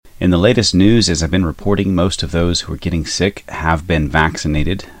In the latest news, as I've been reporting, most of those who are getting sick have been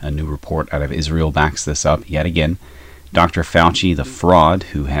vaccinated. A new report out of Israel backs this up yet again. Dr. Fauci, the fraud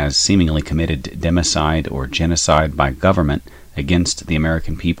who has seemingly committed democide or genocide by government against the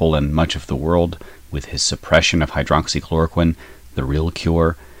American people and much of the world with his suppression of hydroxychloroquine, the real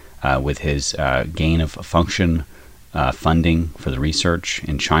cure, with his gain of function funding for the research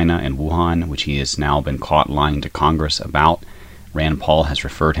in China and Wuhan, which he has now been caught lying to Congress about. Rand Paul has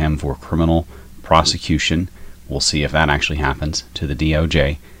referred him for criminal prosecution. We'll see if that actually happens to the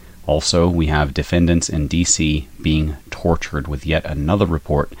DOJ. Also, we have defendants in D.C. being tortured with yet another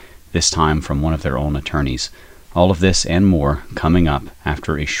report, this time from one of their own attorneys. All of this and more coming up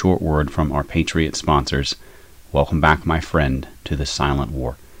after a short word from our Patriot sponsors. Welcome back, my friend, to the Silent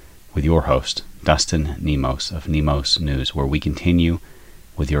War with your host, Dustin Nemos of Nemos News, where we continue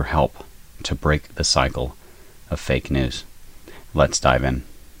with your help to break the cycle of fake news. Let's dive in.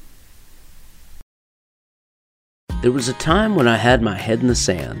 There was a time when I had my head in the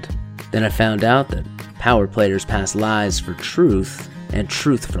sand. Then I found out that power players pass lies for truth and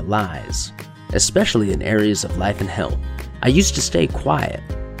truth for lies, especially in areas of life and health. I used to stay quiet,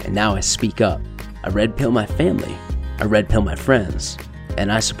 and now I speak up. I red pill my family, I red pill my friends,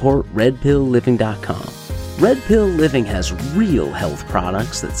 and I support redpillliving.com. Red Pill Living has real health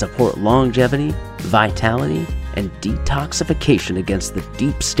products that support longevity, vitality, and detoxification against the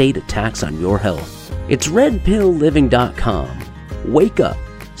deep state attacks on your health. It's redpillliving.com. Wake up,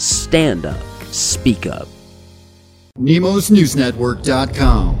 stand up, speak up.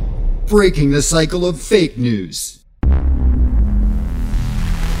 NemosNewsNetwork.com. Breaking the cycle of fake news.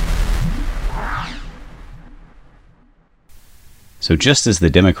 So just as the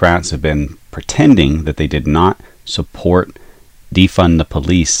Democrats have been pretending that they did not support defund the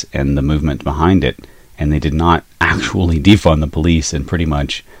police and the movement behind it, and they did not actually defund the police in pretty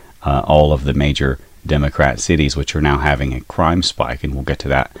much all of the major Democrat cities, which are now having a crime spike, and we'll get to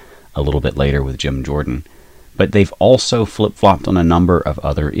that a little bit later with Jim Jordan. But they've also flip-flopped on a number of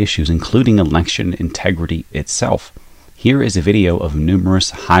other issues, including election integrity itself. Here is a video of numerous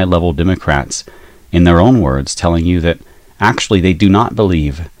high-level Democrats, in their own words, telling you that actually they do not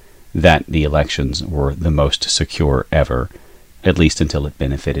believe that the elections were the most secure ever, at least until it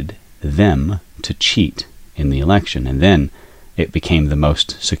benefited them to cheat in the election. And then it became the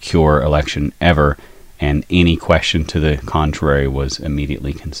most secure election ever, and any question to the contrary was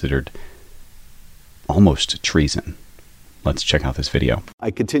immediately considered almost treason. Let's check out this video. I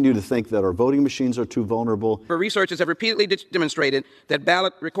continue to think that our voting machines are too vulnerable. Researchers have repeatedly demonstrated that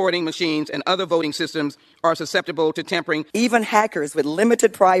ballot recording machines and other voting systems are susceptible to tampering. Even hackers with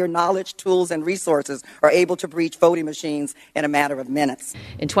limited prior knowledge, tools, and resources are able to breach voting machines in a matter of minutes.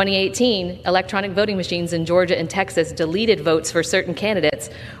 In 2018, electronic voting machines in Georgia and Texas deleted votes for certain candidates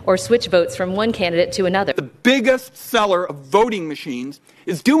or switched votes from one candidate to another. The biggest seller of voting machines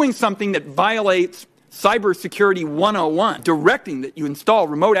is doing something that violates Cybersecurity 101, directing that you install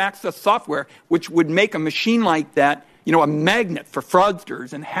remote access software, which would make a machine like that, a magnet for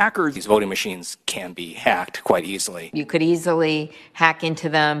fraudsters and hackers. These voting machines can be hacked quite easily. You could easily hack into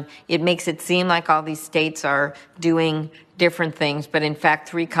them. It makes it seem like all these states are doing different things, but in fact,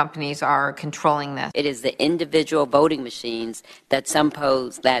 3 companies are controlling this. It is the individual voting machines that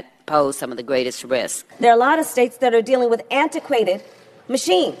pose some of the greatest risks. There are a lot of states that are dealing with antiquated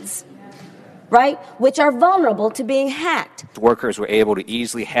machines, right, which are vulnerable to being hacked. Workers were able to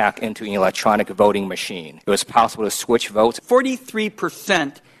easily hack into an electronic voting machine. It was possible to switch votes.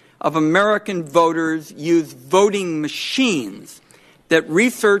 43% of American voters use voting machines that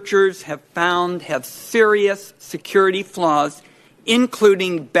researchers have found have serious security flaws,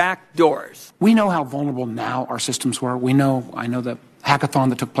 including backdoors. We know how vulnerable now our systems were. I know the hackathon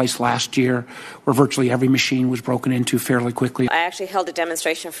that took place last year, where virtually every machine was broken into fairly quickly. I actually held a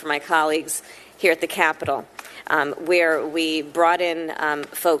demonstration for my colleagues here at the Capitol, where we brought in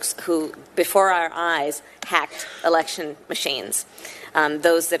folks who, before our eyes, hacked election machines.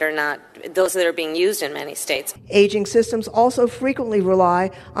 Those that are being used in many states. Aging systems also frequently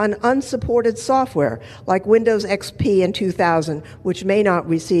rely on unsupported software like Windows XP in 2000, which may not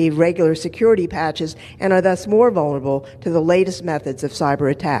receive regular security patches and are thus more vulnerable to the latest methods of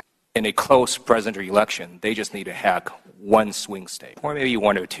cyber attack. In a close presidential election, they just need to hack one swing state, or maybe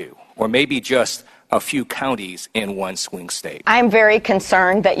 1 or 2, or maybe just a few counties in one swing state. I'm very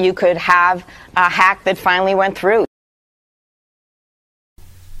concerned that you could have a hack that finally went through.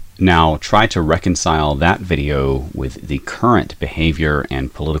 Now, try to reconcile that video with the current behavior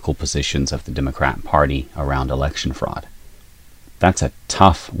and political positions of the Democrat Party around election fraud. That's a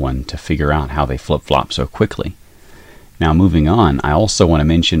tough one to figure out how they flip-flop so quickly. Now, moving on, I also want to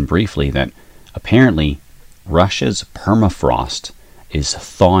mention briefly that apparently Russia's permafrost is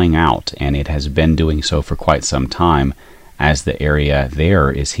thawing out, and it has been doing so for quite some time as the area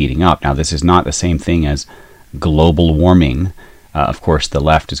there is heating up. Now, this is not the same thing as global warming. Of course, the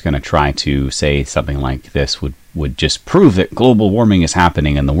left is going to try to say something like this would just prove that global warming is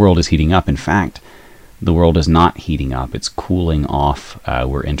happening and the world is heating up. In fact, the world is not heating up. It's cooling off.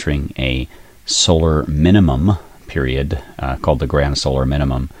 We're entering a solar minimum period called the grand solar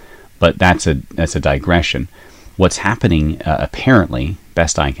minimum. But that's a digression. What's happening, apparently,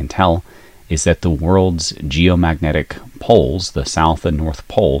 best I can tell, is that the world's geomagnetic poles, the South and North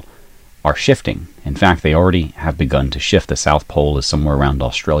Pole, are shifting. In fact, they already have begun to shift. The South Pole is somewhere around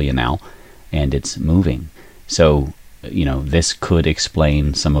Australia now, and it's moving. So, this could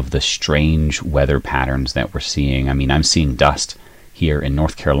explain some of the strange weather patterns that we're seeing. I mean, I'm seeing dust here in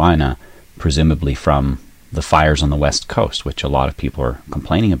North Carolina, presumably from the fires on the West Coast, which a lot of people are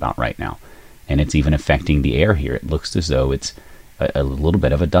complaining about right now. And it's even affecting the air here. It looks as though it's a little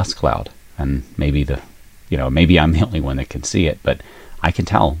bit of a dust cloud. And maybe maybe I'm the only one that can see it, but I can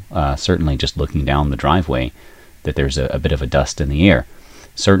tell, certainly just looking down the driveway, that there's a bit of a dust in the air.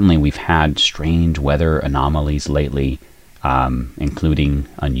 Certainly we've had strange weather anomalies lately, including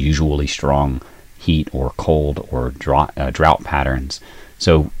unusually strong heat or cold or drought patterns.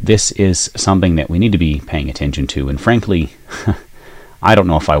 So this is something that we need to be paying attention to. And frankly, I don't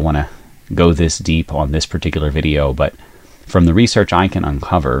know if I want to go this deep on this particular video, but from the research I can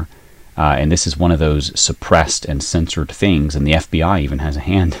uncover, and this is one of those suppressed and censored things, and the FBI even has a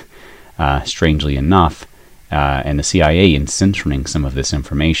hand, strangely enough, and the CIA in censoring some of this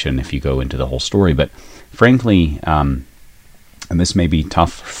information if you go into the whole story. But frankly, and this may be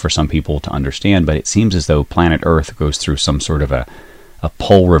tough for some people to understand, but it seems as though planet Earth goes through some sort of a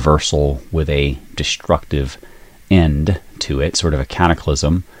pole reversal with a destructive end to it, sort of a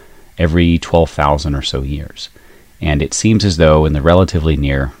cataclysm, every 12,000 or so years. And it seems as though in the relatively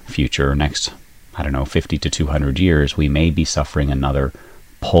near future, next, 50 to 200 years, we may be suffering another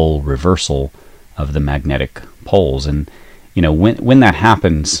pole reversal of the magnetic poles. And, when that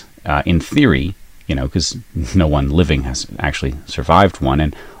happens, in theory, because no one living has actually survived one,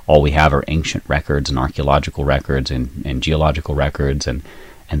 and all we have are ancient records and archaeological records and geological records and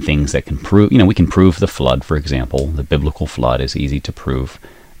things that can prove, we can prove the flood, for example. The biblical flood is easy to prove,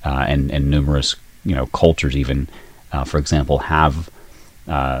 and numerous, cultures even, for example, have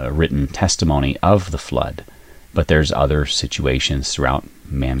written testimony of the flood. But there's other situations throughout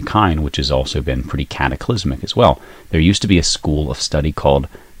mankind which has also been pretty cataclysmic as well. There used to be a school of study called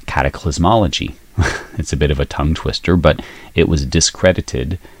cataclysmology. It's a bit of a tongue twister, but it was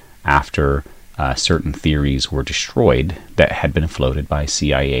discredited after certain theories were destroyed that had been floated by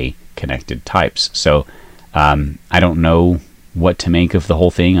CIA-connected types. So I don't know what to make of the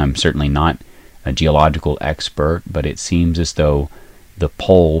whole thing. I'm certainly not a geological expert, but it seems as though the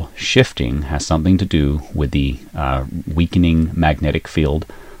pole shifting has something to do with the weakening magnetic field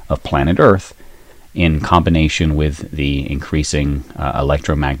of planet Earth in combination with the increasing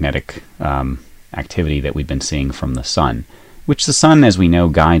electromagnetic activity that we've been seeing from the sun, which the sun, as we know,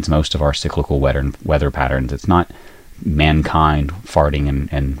 guides most of our cyclical weather patterns. It's not mankind farting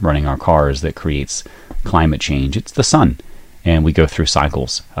and running our cars that creates climate change. It's the sun. And we go through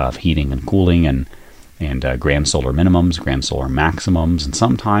cycles of heating and cooling and grand solar minimums, grand solar maximums, and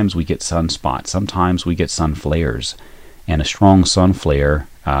sometimes we get sunspots, sometimes we get sun flares. And a strong sun flare,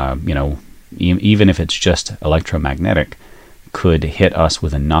 even if it's just electromagnetic, could hit us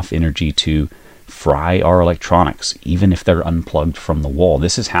with enough energy to fry our electronics, even if they're unplugged from the wall.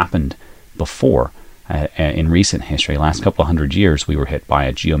 This has happened before. In recent history, last couple of 100 years, we were hit by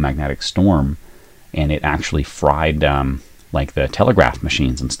a geomagnetic storm, and it actually fried like the telegraph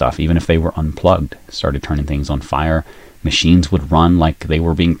machines and stuff, even if they were unplugged. Started turning things on fire. Machines would run like they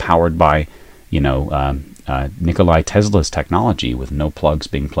were being powered by, Nikola Tesla's technology with no plugs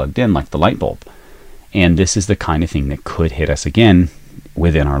being plugged in, like the light bulb. And this is the kind of thing that could hit us again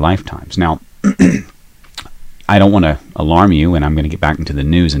within our lifetimes. Now, I don't want to alarm you, and I'm going to get back into the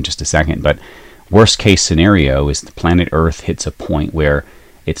news in just a second, but worst case scenario is the planet Earth hits a point where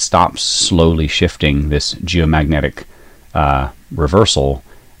it stops slowly shifting this geomagnetic reversal,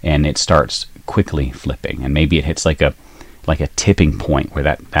 and it starts quickly flipping, and maybe it hits like a tipping point where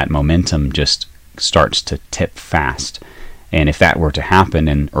that momentum just starts to tip fast. And if that were to happen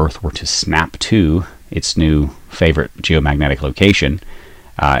and Earth were to snap to its new favorite geomagnetic location,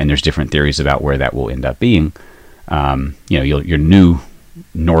 and there's different theories about where that will end up being, your new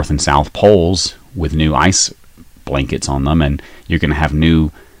north and south poles with new ice blankets on them, and you're going to have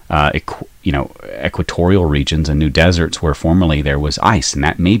new equatorial regions and new deserts where formerly there was ice, and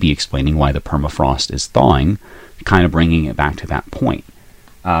that may be explaining why the permafrost is thawing, kind of bringing it back to that point.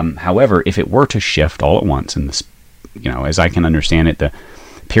 However, if it were to shift all at once, in this, as I can understand it, the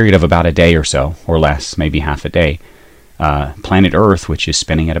period of about a day or so, or less, maybe half a day, planet Earth, which is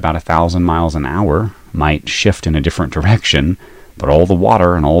spinning at about 1,000 miles an hour, might shift in a different direction, but all the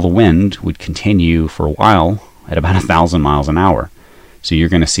water and all the wind would continue for a while at about 1,000 miles an hour. So you're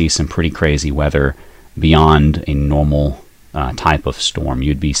going to see some pretty crazy weather beyond a normal type of storm.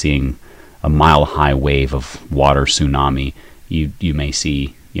 You'd be seeing a mile-high wave of water tsunami. You may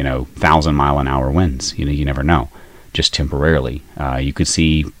see 1,000-mile-an-hour winds. You never know. Just temporarily, you could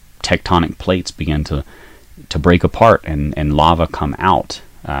see tectonic plates begin to break apart and lava come out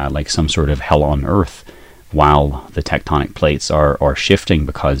like some sort of hell on earth, while the tectonic plates are shifting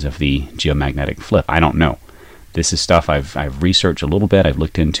because of the geomagnetic flip. I don't know. This is stuff I've researched a little bit. I've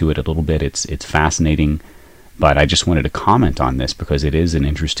looked into it a little bit. It's fascinating, but I just wanted to comment on this because it is an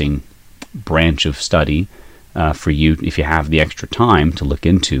interesting branch of study for you if you have the extra time to look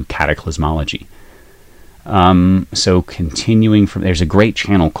into cataclysmology. So continuing from, there's a great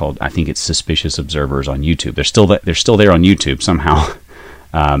channel called, I think it's Suspicious Observers on YouTube. They're still there on YouTube somehow,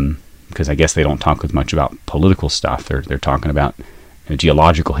 because I guess they don't talk as much about political stuff. They're talking about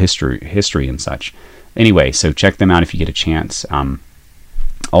geological history and such. Anyway, so check them out if you get a chance.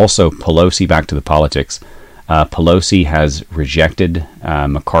 Also, Pelosi, back to the politics. Pelosi has rejected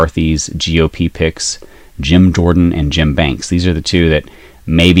McCarthy's GOP picks, Jim Jordan and Jim Banks. These are the two that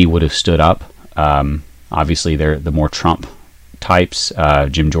maybe would have stood up. Obviously, they're the more Trump types.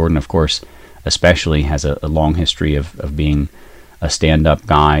 Jim Jordan, of course, especially has a long history of being a stand-up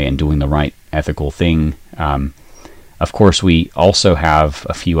guy and doing the right ethical thing. Of course, we also have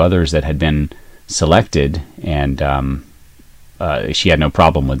a few others that had been selected, and she had no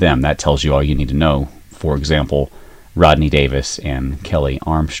problem with them. That tells you all you need to know. For example, Rodney Davis and Kelly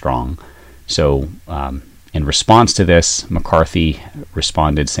Armstrong. So in response to this, McCarthy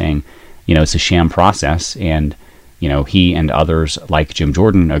responded saying, it's a sham process, and he and others like Jim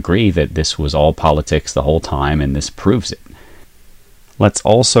Jordan agree that this was all politics the whole time, and this proves it. Let's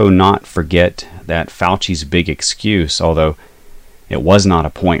also not forget that Fauci's big excuse, although it was not a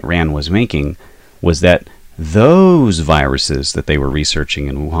point Rand was making, was that those viruses that they were researching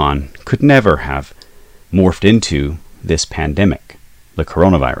in Wuhan could never have morphed into this pandemic, the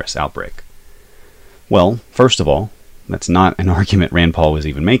coronavirus outbreak. Well, first of all, that's not an argument Rand Paul was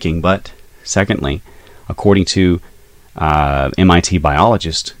even making, but secondly, according to MIT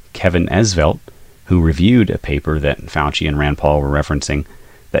biologist Kevin Esvelt, who reviewed a paper that Fauci and Rand Paul were referencing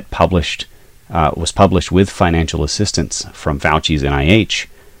that was published with financial assistance from Fauci's NIH,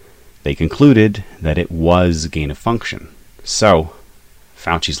 they concluded that it was gain of function. So,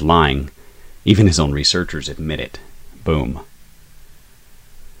 Fauci's lying. Even his own researchers admit it. Boom.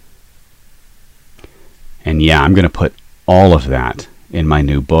 And yeah, I'm going to put all of that in my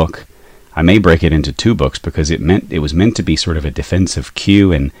new book. I may break it into 2 books because it was meant to be sort of a defensive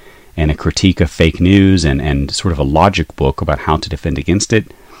cue and a critique of fake news and sort of a logic book about how to defend against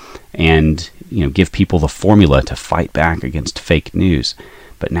it and give people the formula to fight back against fake news.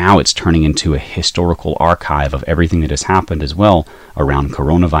 But now it's turning into a historical archive of everything that has happened as well around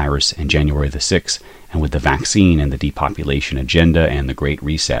coronavirus and January the 6th, and with the vaccine and the depopulation agenda and the Great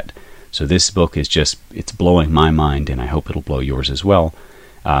Reset. So this book is it's blowing my mind, and I hope it'll blow yours as well.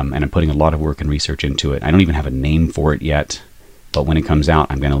 And I'm putting a lot of work and research into it. I don't even have a name for it yet, but when it comes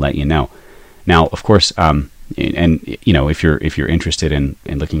out, I'm going to let you know. Now, of course, if you're interested in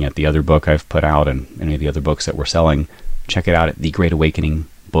looking at the other book I've put out and any of the other books that we're selling, check it out at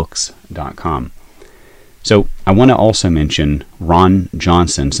thegreatawakeningbooks.com. So I want to also mention Ron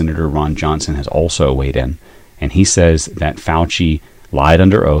Johnson. Senator Ron Johnson has also weighed in, and he says that Fauci lied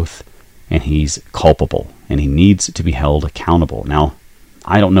under oath, and he's culpable, and he needs to be held accountable. Now,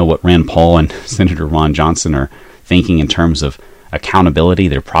 I don't know what Rand Paul and Senator Ron Johnson are thinking in terms of accountability.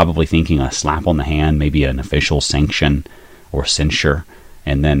 They're probably thinking a slap on the hand, maybe an official sanction or censure,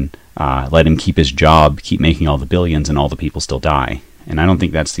 and then let him keep his job, keep making all the billions, and all the people still die. And I don't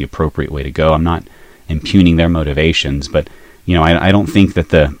think that's the appropriate way to go. I'm not impugning their motivations, but I don't think that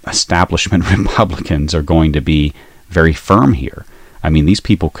the establishment Republicans are going to be very firm here. I mean, these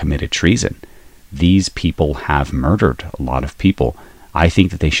people committed treason. These people have murdered a lot of people. I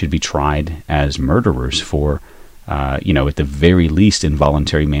think that they should be tried as murderers for, at the very least,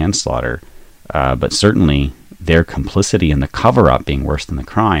 involuntary manslaughter, but certainly their complicity in the cover-up being worse than the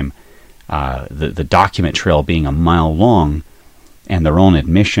crime, the document trail being a mile long, and their own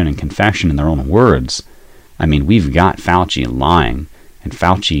admission and confession in their own words. I mean, we've got Fauci lying, and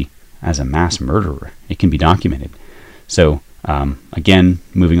Fauci as a mass murderer. It can be documented. So, again,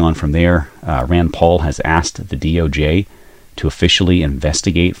 moving on from there, Rand Paul has asked the DOJ to officially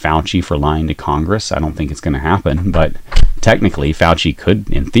investigate Fauci for lying to Congress. I don't think it's going to happen, but technically Fauci could,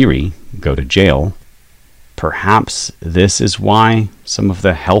 in theory, go to jail. Perhaps this is why some of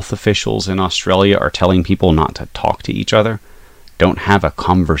the health officials in Australia are telling people not to talk to each other, don't have a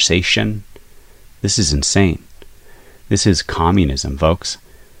conversation. This is insane. This is communism, folks.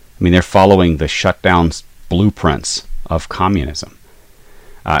 I mean, they're following the shutdown blueprints of communism.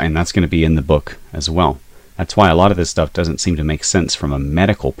 And that's going to be in the book as well. That's why a lot of this stuff doesn't seem to make sense from a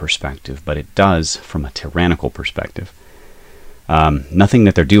medical perspective, but it does from a tyrannical perspective. Nothing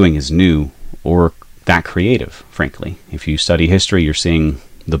that they're doing is new or that creative, frankly. If you study history, you're seeing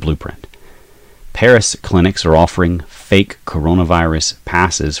the blueprint. Paris clinics are offering fake coronavirus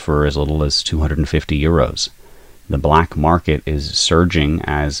passes for as little as 250 euros. The black market is surging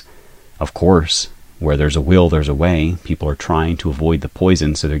as, of course, where there's a will, there's a way. People are trying to avoid the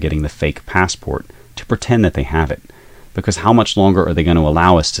poison, so they're getting the fake passport to pretend that they have it. Because how much longer are they going to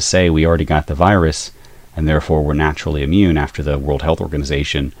allow us to say we already got the virus and therefore we're naturally immune after the World Health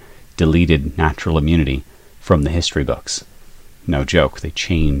Organization deleted natural immunity from the history books? No joke, they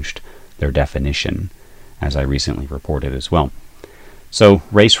changed their definition, as I recently reported as well. So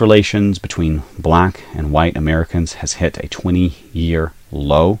race relations between black and white Americans has hit a 20-year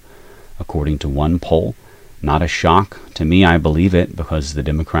low, according to one poll. Not a shock to me, I believe it, because the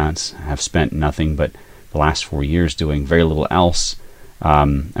Democrats have spent nothing but the last 4 years doing very little else.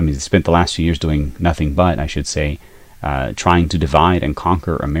 They spent the last few years doing nothing but, I should say, trying to divide and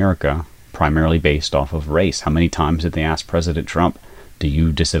conquer America, primarily based off of race. How many times did they ask President Trump, do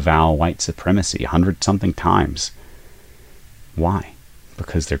you disavow white supremacy? 100-something times. Why?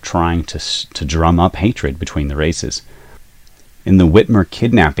 Because they're trying to drum up hatred between the races. In the Whitmer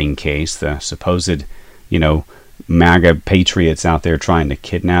kidnapping case, the supposed, MAGA patriots out there trying to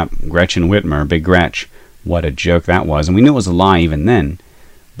kidnap Gretchen Whitmer, Big Gretch, what a joke that was. And we knew it was a lie even then.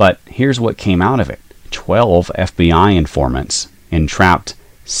 But here's what came out of it. 12 FBI informants entrapped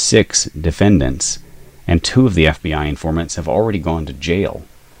 6 defendants, and 2 of the FBI informants have already gone to jail.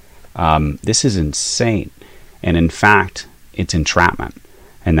 This is insane. And in fact, it's entrapment.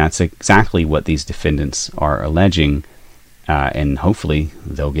 And that's exactly what these defendants are alleging. And hopefully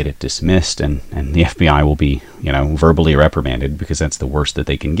they'll get it dismissed, and the FBI will be, verbally reprimanded, because that's the worst that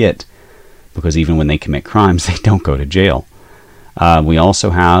they can get. Because even when they commit crimes, they don't go to jail. We also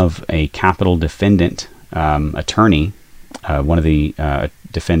have a capital defendant attorney, one of the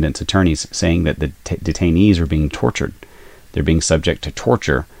defendant's attorneys, saying that the detainees are being tortured. They're being subject to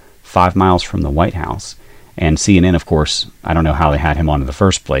torture 5 miles from the White House. And CNN, of course, I don't know how they had him on in the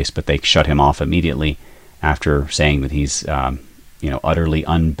first place, but they shut him off immediately after saying that he's, utterly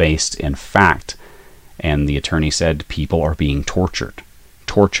unbased in fact. And the attorney said people are being tortured.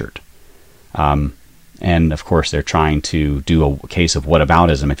 And of course, they're trying to do a case of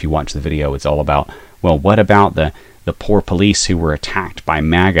whataboutism. If you watch the video, it's all about, well, what about the poor police who were attacked by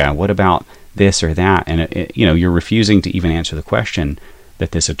MAGA? What about this or that? And, you're refusing to even answer the question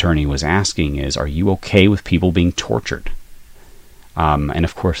that this attorney was asking is, are you okay with people being tortured? And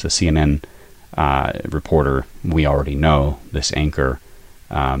of course, the CNN reporter, we already know, this anchor,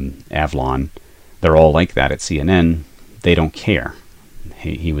 Avlon, they're all like that at CNN. They don't care.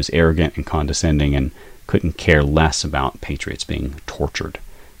 He was arrogant and condescending and couldn't care less about patriots being tortured.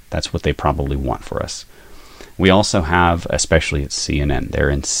 That's what they probably want for us. We also have, especially at CNN, they're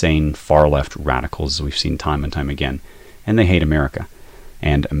insane far-left radicals, as we've seen time and time again, and they hate America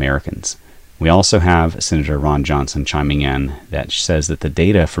and Americans. We also have Senator Ron Johnson chiming in that says that the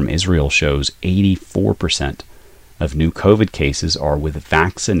data from Israel shows 84% of new COVID cases are with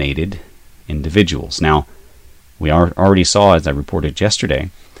vaccinated individuals. Now, we already saw, as I reported yesterday,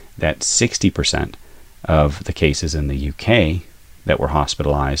 that 60% of the cases in the UK that were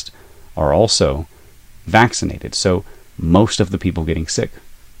hospitalized are also vaccinated. So most of the people getting sick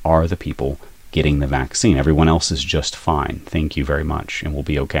are the people getting the vaccine. Everyone else is just fine. Thank you very much, and we'll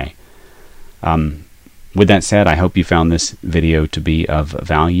be okay. With that said, I hope you found this video to be of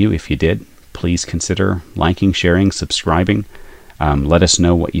value. If you did, please consider liking, sharing, subscribing. Let us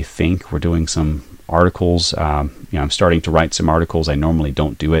know what you think. We're doing some articles. I'm starting to write some articles. I normally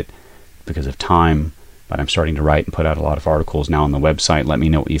don't do it because of time, but I'm starting to write and put out a lot of articles now on the website. Let me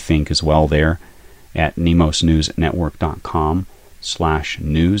know what you think as well there at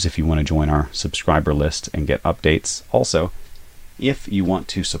nemosnewsnetwork.com/news if you want to join our subscriber list and get updates. Also, if you want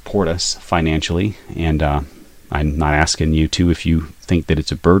to support us financially, and I'm not asking you to if you think that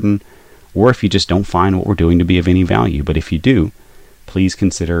it's a burden or if you just don't find what we're doing to be of any value, but if you do, please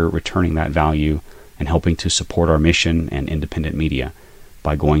consider returning that value and helping to support our mission and independent media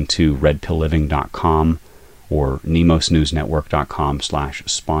by going to redpillliving.com or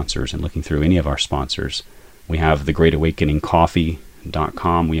nemosnewsnetwork.com/sponsors and looking through any of our sponsors. We have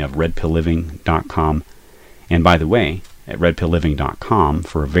thegreatawakeningcoffee.com. We have redpillliving.com. And by the way, at redpillliving.com,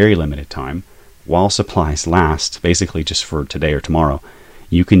 for a very limited time, while supplies last, basically just for today or tomorrow,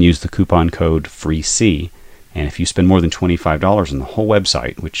 you can use the coupon code FREEC. And if you spend more than $25 on the whole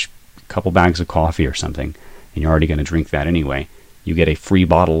website, which a couple bags of coffee or something, and you're already going to drink that anyway, you get a free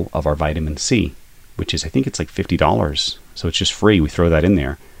bottle of our vitamin C, which is, I think it's like $50. So it's just free. We throw that in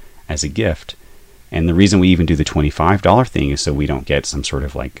there as a gift. And the reason we even do the $25 thing is so we don't get some sort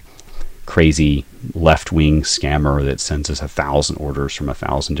of like crazy left-wing scammer that sends us 1,000 orders from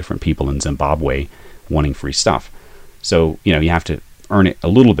 1,000 different people in Zimbabwe wanting free stuff. So, you have to earn it a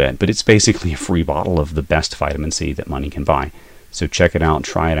little bit, but it's basically a free bottle of the best vitamin C that money can buy. So check it out,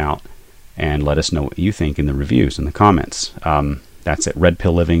 try it out, and let us know what you think in the reviews, in the comments. That's at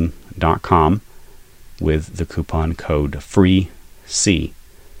redpillliving.com with the coupon code FREEC.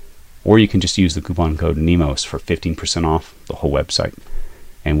 Or you can just use the coupon code NEMOS for 15% off the whole website.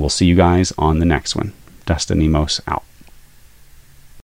 And we'll see you guys on the next one. Dustin Nemos out.